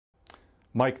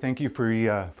Mike, thank you for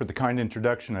the kind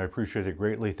introduction. I appreciate it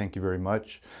greatly. Thank you very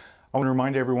much. I want to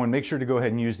remind everyone, make sure to go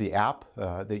ahead and use the app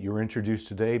that you were introduced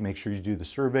today. Make sure you do the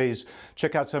surveys.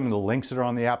 Check out some of the links that are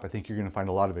on the app. I think you're going to find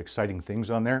a lot of exciting things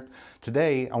on there.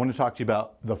 Today, I want to talk to you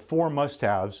about the 4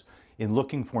 must-haves in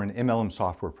looking for an MLM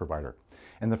software provider.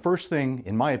 And the first thing,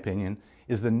 in my opinion,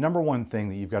 is the #1 thing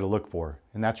that you've got to look for,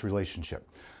 and that's relationship.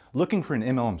 Looking for an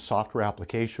MLM software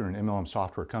application or an MLM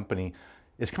software company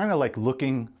is kind of like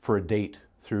looking for a date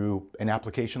through an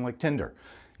application like Tinder.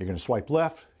 You're going to swipe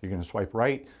left, you're going to swipe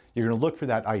right, you're going to look for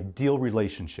that ideal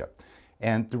relationship.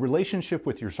 And the relationship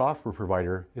with your software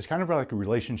provider is kind of like a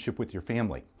relationship with your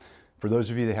family. For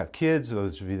those of you that have kids,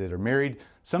 those of you that are married,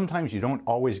 sometimes you don't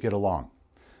always get along.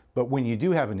 But when you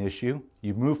do have an issue,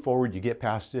 you move forward, you get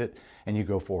past it, and you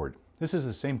go forward. This is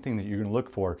the same thing that you're going to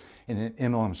look for in an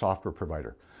MLM software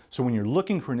provider. So when you're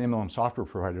looking for an MLM software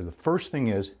provider, the first thing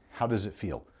is, how does it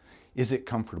feel? Is it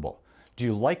comfortable? Do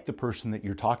you like the person that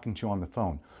you're talking to on the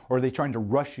phone? Or are they trying to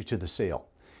rush you to the sale?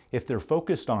 If they're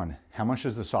focused on how much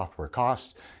does the software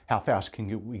cost, how fast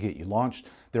can we get you launched,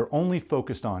 they're only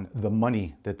focused on the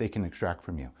money that they can extract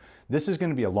from you. This is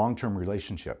going to be a long-term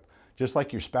relationship. Just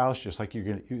like your spouse, just like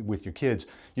with your kids,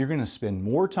 you're going to spend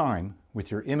more time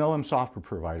with your MLM software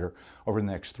provider over the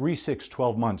next 3, 6,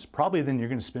 12 months, probably than you're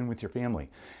going to spend with your family.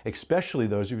 Especially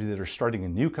those of you that are starting a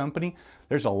new company,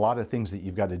 there's a lot of things that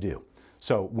you've got to do.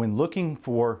 So when looking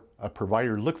for a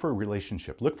provider, look for a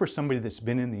relationship. Look for somebody that's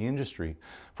been in the industry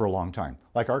for a long time.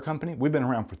 Like our company, we've been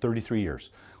around for 33 years.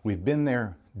 We've been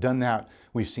there, done that.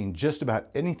 We've seen just about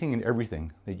anything and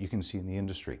everything that you can see in the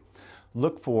industry.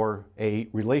 Look for a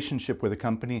relationship with a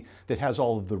company that has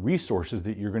all of the resources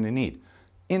that you're going to need.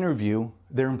 Interview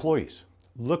their employees.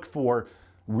 Look for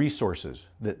resources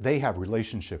that they have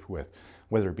relationship with,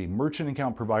 whether it be merchant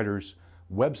account providers,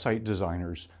 website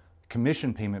designers,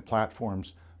 commission payment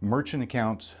platforms, merchant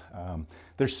accounts.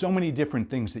 There's so many different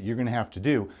things that you're going to have to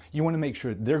do. You want to make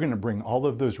sure they're going to bring all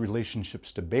of those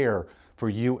relationships to bear for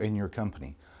you and your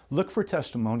company. Look for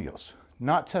testimonials.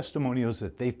 Not testimonials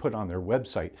that they put on their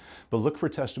website, but look for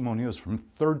testimonials from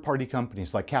third-party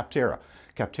companies like Capterra,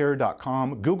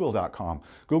 Capterra.com, Google.com.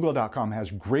 Google.com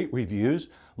has great reviews.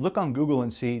 Look on Google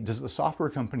and see, does the software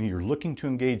company you're looking to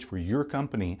engage for your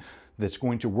company that's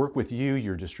going to work with you,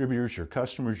 your distributors, your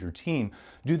customers, your team,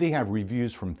 do they have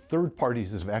reviews from third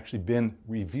parties that have actually been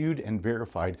reviewed and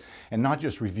verified, and not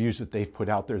just reviews that they've put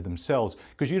out there themselves,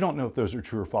 because you don't know if those are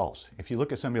true or false. If you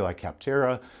look at somebody like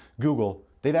Capterra, Google,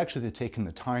 they've actually taken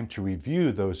the time to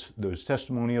review those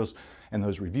testimonials and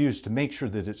those reviews to make sure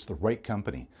that it's the right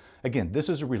company. Again, this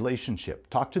is a relationship.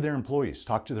 Talk to their employees,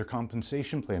 talk to their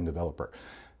compensation plan developer.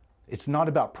 It's not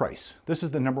about price. This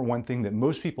is the #1 thing that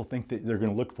most people think that they're going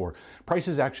to look for. Price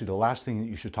is actually the last thing that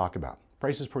you should talk about.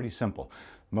 Price is pretty simple.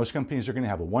 Most companies are going to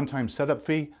have a one-time setup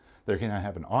fee. They're going to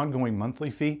have an ongoing monthly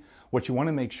fee. What you want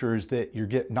to make sure is that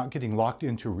you're not getting locked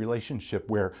into a relationship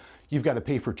where you've got to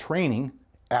pay for training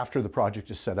after the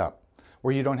project is set up,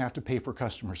 where you don't have to pay for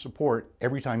customer support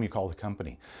every time you call the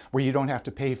company, where you don't have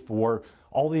to pay for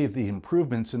all of the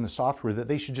improvements in the software that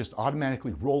they should just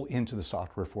automatically roll into the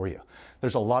software for you.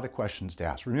 There's a lot of questions to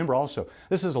ask. Remember also,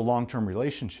 this is a long-term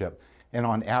relationship, and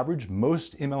on average,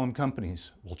 most MLM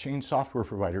companies will change software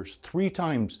providers 3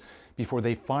 times before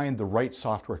they find the right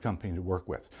software company to work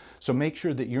with. So make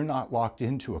sure that you're not locked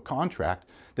into a contract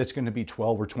that's going to be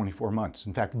 12 or 24 months.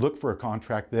 In fact, look for a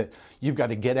contract that you've got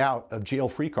to get out of jail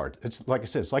free card. It's like I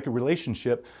said, it's like a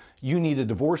relationship. You need a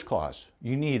divorce clause.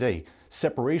 You need a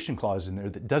separation clause in there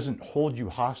that doesn't hold you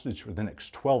hostage for the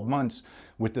next 12 months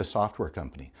with this software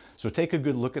company. So take a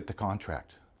good look at the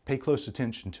contract. Pay close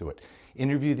attention to it.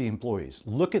 Interview the employees.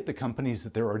 Look at the companies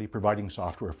that they're already providing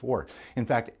software for. In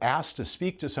fact, ask to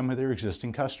speak to some of their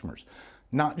existing customers.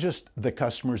 Not just the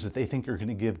customers that they think are going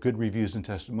to give good reviews and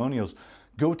testimonials.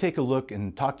 Go take a look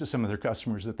and talk to some of their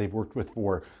customers that they've worked with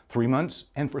for 3 months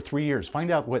and for 3 years. Find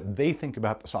out what they think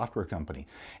about the software company.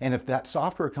 And if that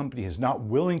software company is not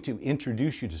willing to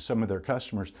introduce you to some of their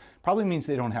customers, probably means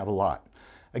they don't have a lot.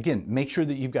 Again, make sure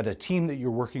that you've got a team that you're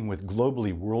working with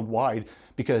globally, worldwide,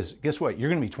 because guess what? You're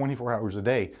going to be 24 hours a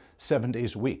day, 7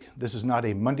 days a week. This is not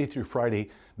a Monday through Friday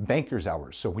banker's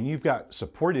hours. So when you've got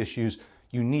support issues,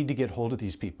 you need to get hold of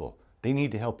these people. They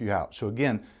need to help you out. So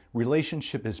again,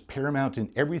 relationship is paramount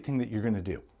in everything that you're going to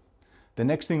do. The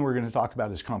next thing we're going to talk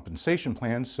about is compensation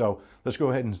plans. So let's go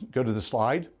ahead and go to the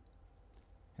slide,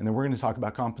 and then we're going to talk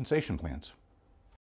about compensation plans.